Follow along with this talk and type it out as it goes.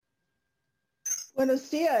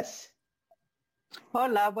Buenos dias.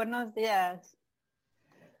 Hola, buenos días.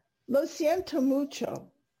 Lo siento mucho.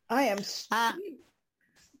 I am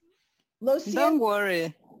Lo siento. Don't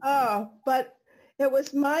worry. Oh, but it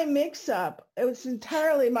was my mix-up. It was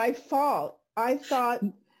entirely my fault. I thought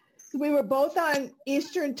we were both on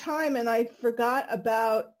Eastern time, and I forgot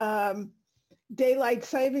about daylight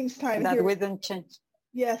savings time. That here. we don't change.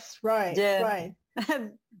 Yes, right, Yeah. right.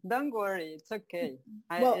 Don't worry, it's okay.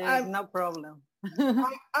 No problem.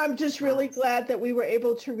 I'm just really glad that we were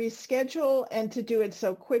able to reschedule and to do it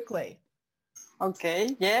so quickly.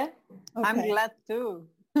 Okay, yeah. Okay. I'm glad too.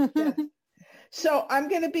 Yes. So I'm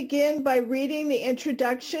going to begin by reading the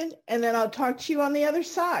introduction, and then I'll talk to you on the other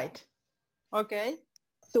side. Okay.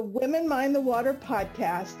 The Women Mind the Water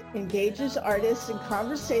podcast engages artists in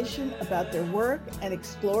conversation about their work and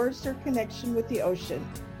explores their connection with the ocean.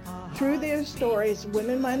 Through their stories,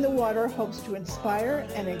 Women Mind the Water hopes to inspire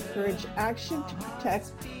and encourage action to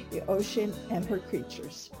protect the ocean and her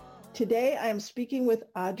creatures. Today, I am speaking with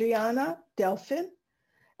Adriana Delfin.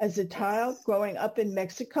 As a child growing up in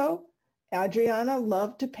Mexico, Adriana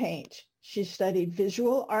loved to paint. She studied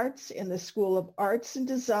visual arts in the School of Arts and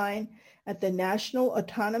Design at the National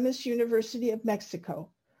Autonomous University of Mexico.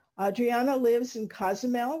 Adriana lives in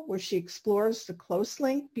Cozumel, where she explores the close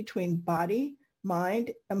link between body,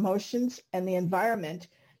 mind, emotions, and the environment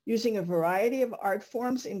using a variety of art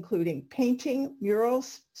forms, including painting,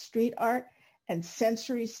 murals, street art, and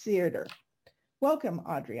sensory theater. Welcome,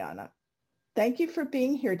 Adriana. Thank you for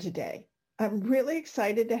being here today. I'm really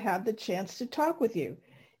excited to have the chance to talk with you.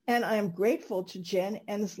 And I am grateful to Jen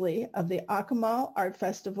Ensley of the Akumal Art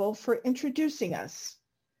Festival for introducing us.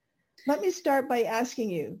 Let me start by asking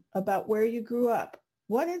you about where you grew up.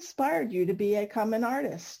 What inspired you to become an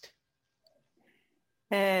artist?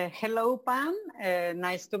 Hello, Pam.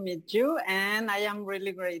 Nice to meet you. And I am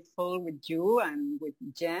really grateful with you and with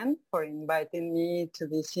Jen for inviting me to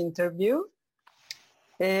this interview.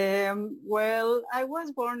 Well, I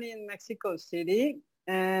was born in Mexico City.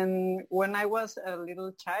 And when I was a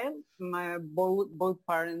little child, my both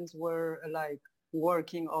parents were like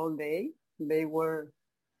working all day. They were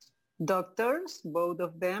doctors, both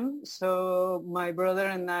of them. So my brother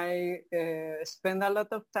and I spent a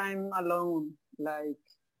lot of time alone, like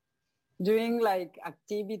doing like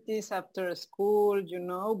activities after school, you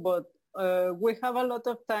know, but we have a lot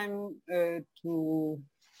of time to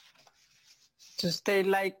stay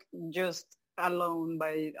like just alone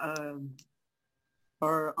by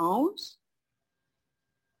our own.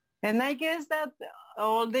 And I guess that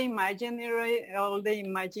all the imaginary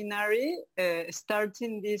starts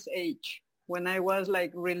in this age when I was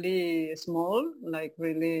like really small, like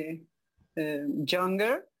really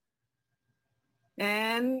younger.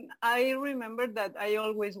 And I remember that I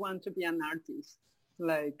always want to be an artist.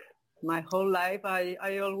 Like my whole life,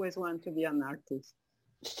 I always want to be an artist.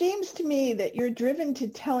 Seems to me that you're driven to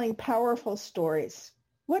telling powerful stories.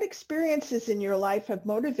 What experiences in your life have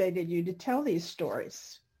motivated you to tell these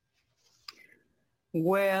stories?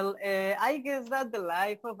 Well, I guess that the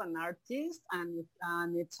life of an artist and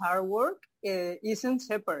its artwork isn't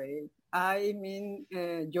separate. I mean,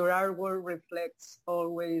 your artwork reflects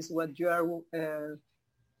always what you are,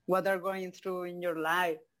 what are going through in your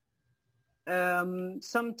life.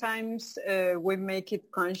 Sometimes we make it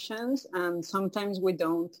conscious, and sometimes we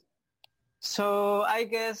don't. So I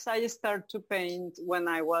guess I started to paint when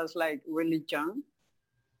I was like really young,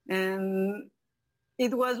 and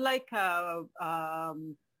it was like a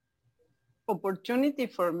opportunity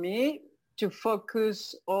for me to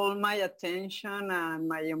focus all my attention and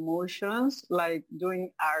my emotions like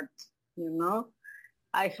doing art, you know.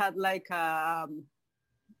 I had like a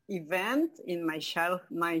event in my childhood,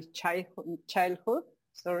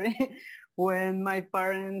 when my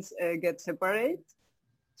parents get separated.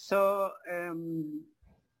 So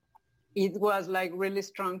it was like really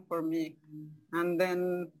strong for me. And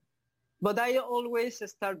then, but I always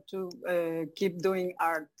start to keep doing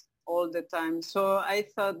art all the time. So I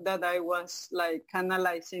thought that I was like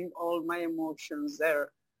canalizing all my emotions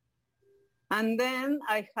there. And then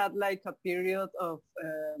I had like a period of,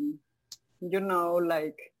 you know,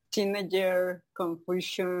 like teenager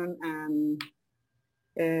confusion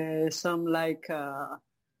and some like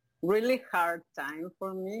really hard time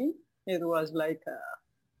for me. It was like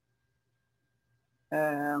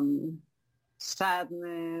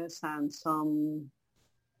sadness and some,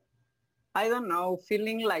 I don't know,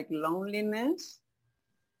 feeling like loneliness.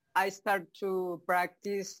 I start to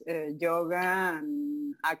practice yoga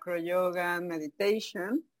and acro yoga and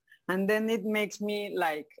meditation. And then it makes me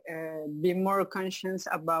like be more conscious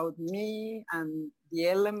about me and the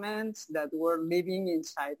elements that were living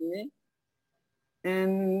inside me.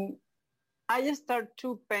 And I start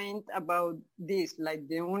to paint about this, like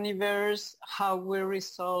the universe, how we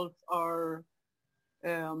resolve our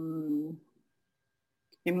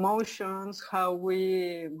emotions, how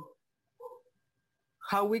we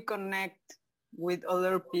connect with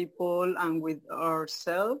other people and with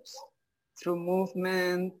ourselves through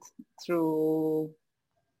movement, through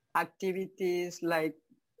activities like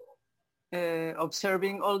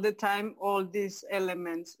observing all the time all these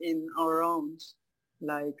elements in our own,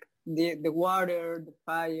 like the water, the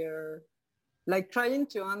fire, like trying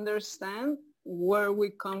to understand where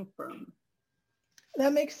we come from.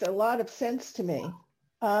 That makes a lot of sense to me.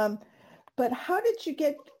 But how did you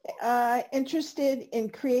get interested in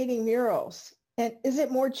creating murals? And is it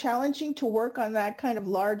more challenging to work on that kind of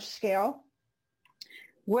large scale?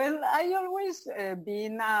 Well, I always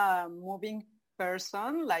been a moving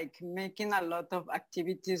person, like making a lot of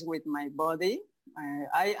activities with my body.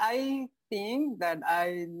 I think that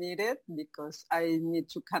I need it because I need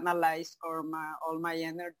to canalize all my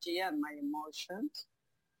energy and my emotions.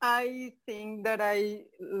 I think that I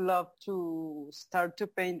love to start to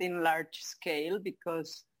paint in large scale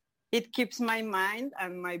because it keeps my mind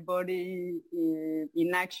and my body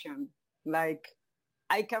in action. Like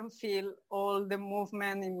I can feel all the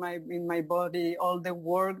movement in my body, all the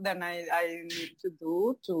work that I need to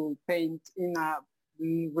do to paint in a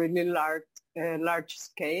really large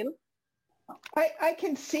scale. I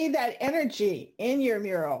can see that energy in your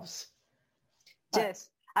murals. Yes.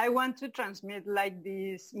 I want to transmit like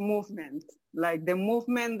this movement, like the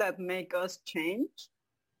movement that make us change.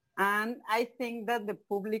 And I think that the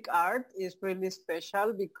public art is really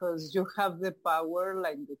special because you have the power,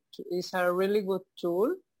 like it's a really good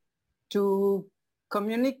tool to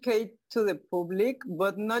communicate to the public,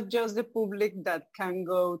 but not just the public that can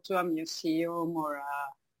go to a museum or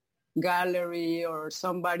a gallery or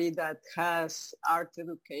somebody that has art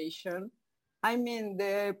education. I mean,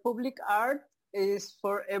 the public art is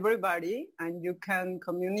for everybody, and you can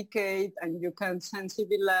communicate and you can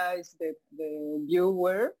sensibilize the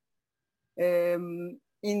viewer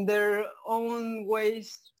in their own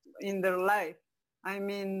ways in their life. I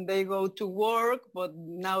mean, they go to work, but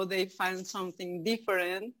now they find something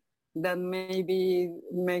different that maybe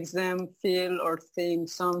makes them feel or think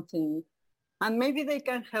something. And maybe they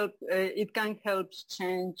can help, it can help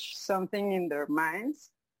change something in their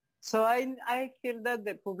minds. So I feel that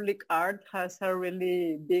the public art has a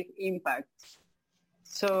really big impact.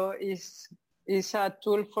 So it's a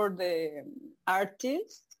tool for the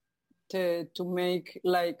artist to make,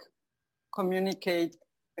 like, communicate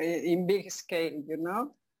in big scale, you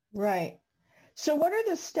know? Right. So what are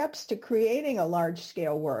the steps to creating a large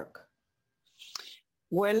scale work?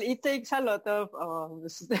 Well, it takes a lot of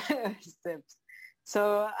steps.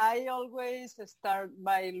 So I always start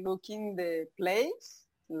by looking the place,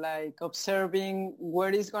 like observing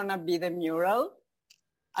where is going to be the mural.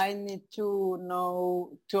 I need to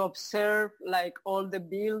observe like all the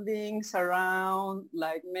buildings around,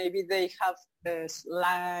 like maybe they have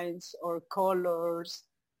lines or colors.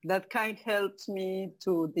 That kind of helps me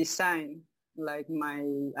to design like my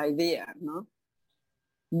idea, no?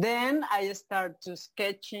 Then I start to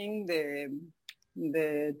sketching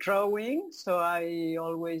the drawing. So I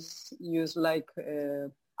always use like a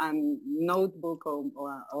notebook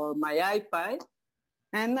or my iPad.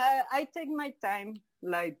 And I take my time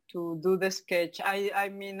like to do the sketch. I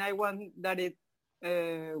mean, I want that it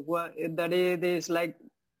is like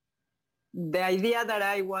the idea that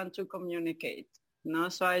I want to communicate. No,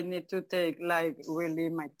 so I need to take like really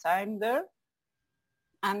my time there.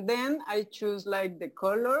 And then I choose like the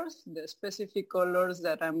colors, the specific colors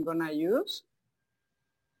that I'm gonna use.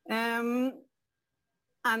 And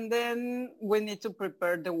then we need to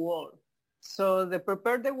prepare the wall. So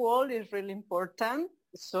prepare the wall is really important.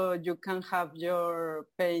 So you can have your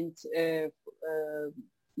paint,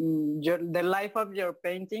 the life of your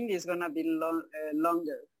painting is gonna be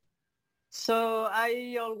longer. So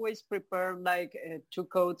I always prepare like 2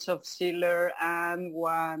 coats of sealer and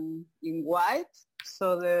 1 in white.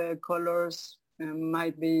 So the colors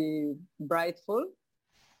might be brightful.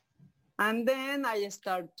 And then I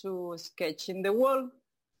start to sketch in the wall.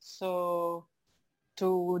 So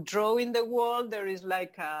to draw in the wall, there is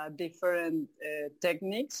like different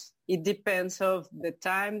techniques. It depends of the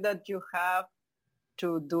time that you have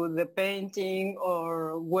to do the painting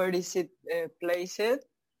or where is it placed.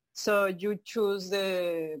 So you choose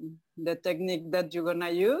the technique that you're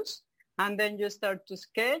gonna use, and then you start to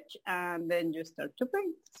sketch, and then you start to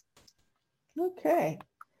paint. Okay.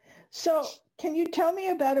 So can you tell me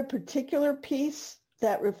about a particular piece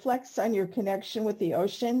that reflects on your connection with the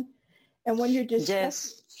ocean? And when you're just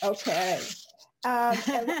Yes. Okay. And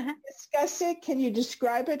let's discuss it. Can you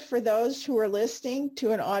describe it for those who are listening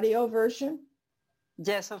to an audio version?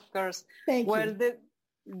 Yes, of course. Thank well, you.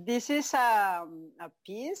 This is a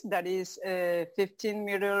piece that is 15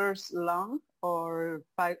 meters long or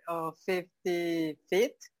 50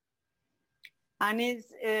 feet. And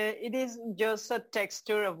it is just a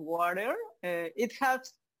texture of water. It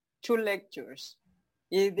has two lectures.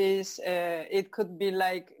 It could be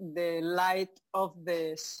like the light of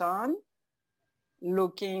the sun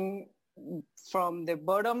looking from the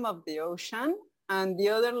bottom of the ocean. And the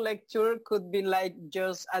other lecture could be like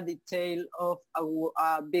just a detail of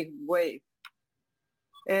a big wave.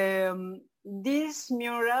 This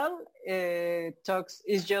mural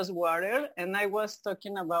is just water, and I was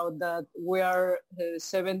talking about that we are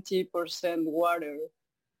 70% water.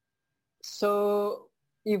 So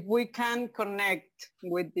if we can connect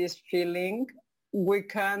with this feeling, we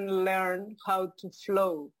can learn how to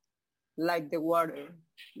flow like the water,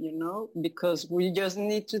 because we just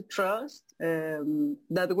need to trust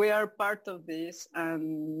that we are part of this.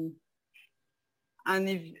 And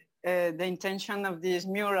if the intention of this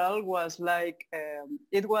mural was like,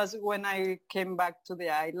 it was when I came back to the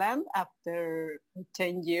island after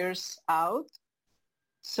 10 years out.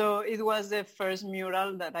 So it was the first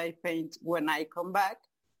mural that I paint when I come back.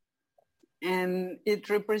 And it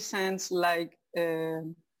represents like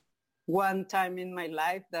one time in my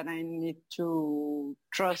life that I need to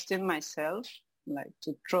trust in myself, like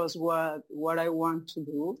to trust what I want to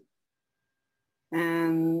do.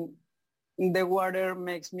 And the water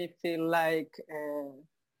makes me feel like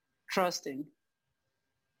trusting.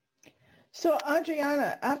 So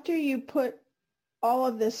Adriana, after you put all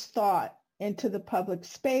of this thought into the public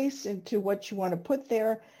space, into what you want to put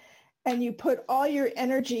there, and you put all your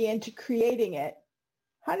energy into creating it,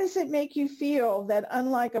 how does it make you feel that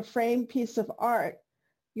unlike a framed piece of art,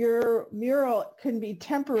 your mural can be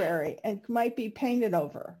temporary and might be painted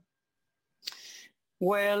over?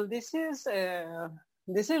 Well, this is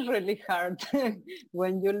really hard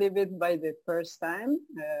when you live it by the first time.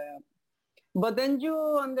 But then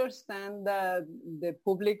you understand that the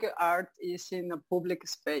public art is in a public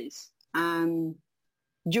space and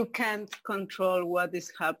you can't control what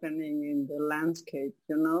is happening in the landscape,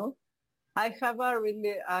 I have a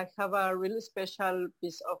really special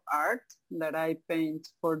piece of art that I paint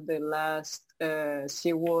for the last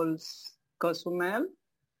SeaWorld's Cozumel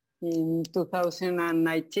in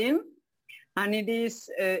 2019. And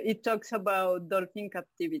it talks about dolphin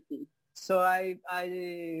captivity. So I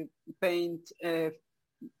paint a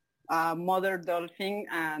mother dolphin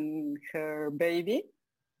and her baby,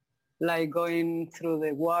 like going through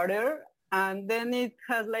the water. And then it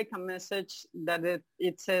has like a message that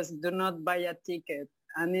it says, do not buy a ticket.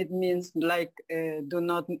 And it means like, do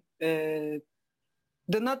not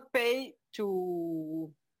pay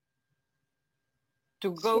to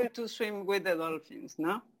go to swim with the dolphins,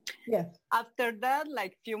 no? Yes. After that,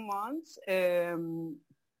 like few months, the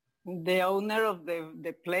owner of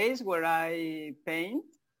the place where I paint,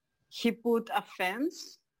 he put a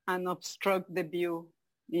fence and obstruct the view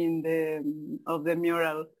of the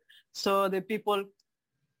mural. So the people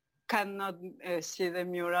cannot see the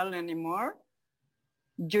mural anymore.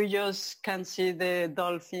 You just can see the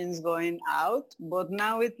dolphins going out, but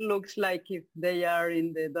now it looks like if they are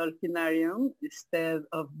in the dolphinarium instead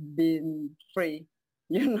of being free,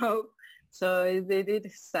 So it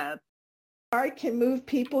is sad. Art can move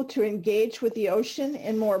people to engage with the ocean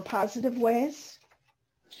in more positive ways?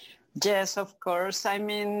 Yes, of course. I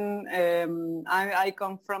mean, I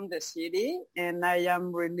come from the city, and I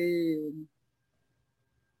really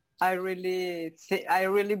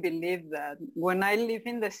believe that when I live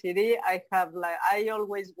in the city, I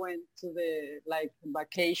always went to the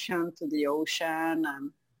vacation to the ocean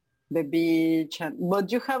and the beach, but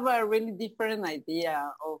you have a really different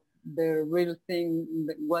idea of the real thing,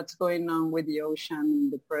 what's going on with the ocean in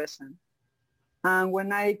the present. And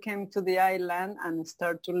when I came to the island and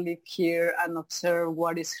start to live here and observe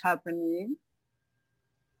what is happening,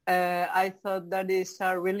 I thought that it's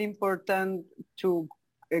really important to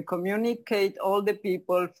communicate all the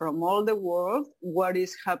people from all the world what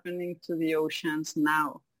is happening to the oceans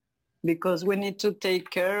now. Because we need to take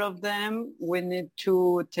care of them. We need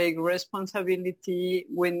to take responsibility.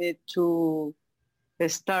 We need to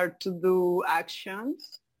start to do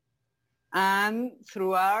actions. And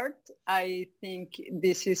through art, I think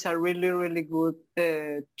this is a really, really good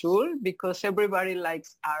tool because everybody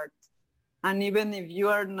likes art. And even if you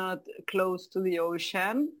are not close to the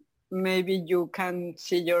ocean, maybe you can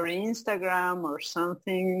see your Instagram or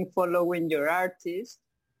something following your artist,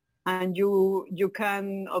 and you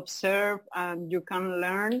can observe and you can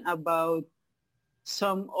learn about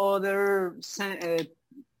some other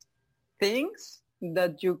things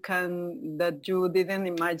that you didn't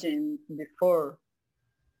imagine before.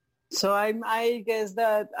 So I guess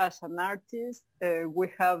that as an artist, we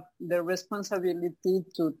have the responsibility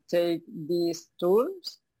to take these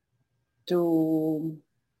tools to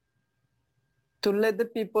let the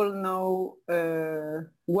people know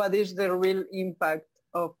what is the real impact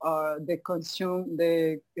of all the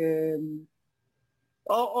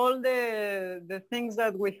things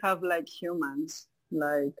that we have like humans,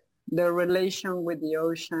 like the relation with the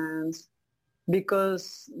oceans,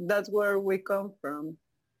 because that's where we come from.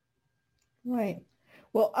 Right.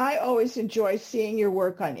 Well, I always enjoy seeing your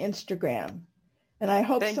work on Instagram. And I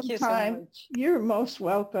hope Thank you so much. You're most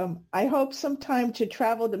welcome. I hope sometime to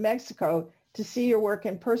travel to Mexico to see your work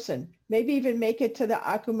in person. Maybe even make it to the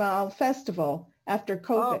Akumal Festival after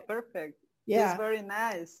COVID. Oh, perfect. Yeah. It's very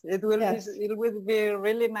nice. It will be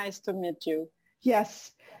really nice to meet you.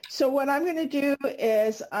 Yes. So what I'm going to do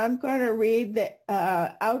is I'm going to read the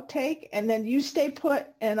outtake, and then you stay put,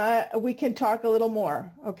 and we can talk a little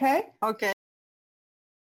more. Okay? Okay.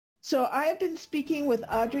 So I have been speaking with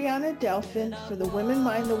Adriana Delfin for the Women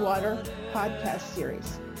Mind the Water podcast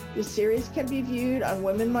series. The series can be viewed on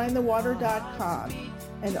womenmindthewater.com.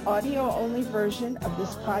 An audio-only version of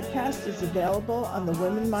this podcast is available on the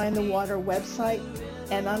Women Mind the Water website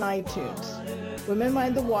and on iTunes. Women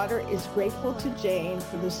Mind the Water is grateful to Jane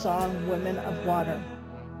for the song Women of Water.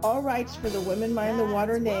 All rights for the Women Mind the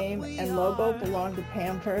Water name and logo belong to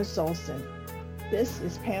Pam Ferris Olson. This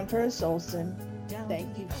is Pam Ferris Olson.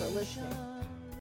 Thank you for listening.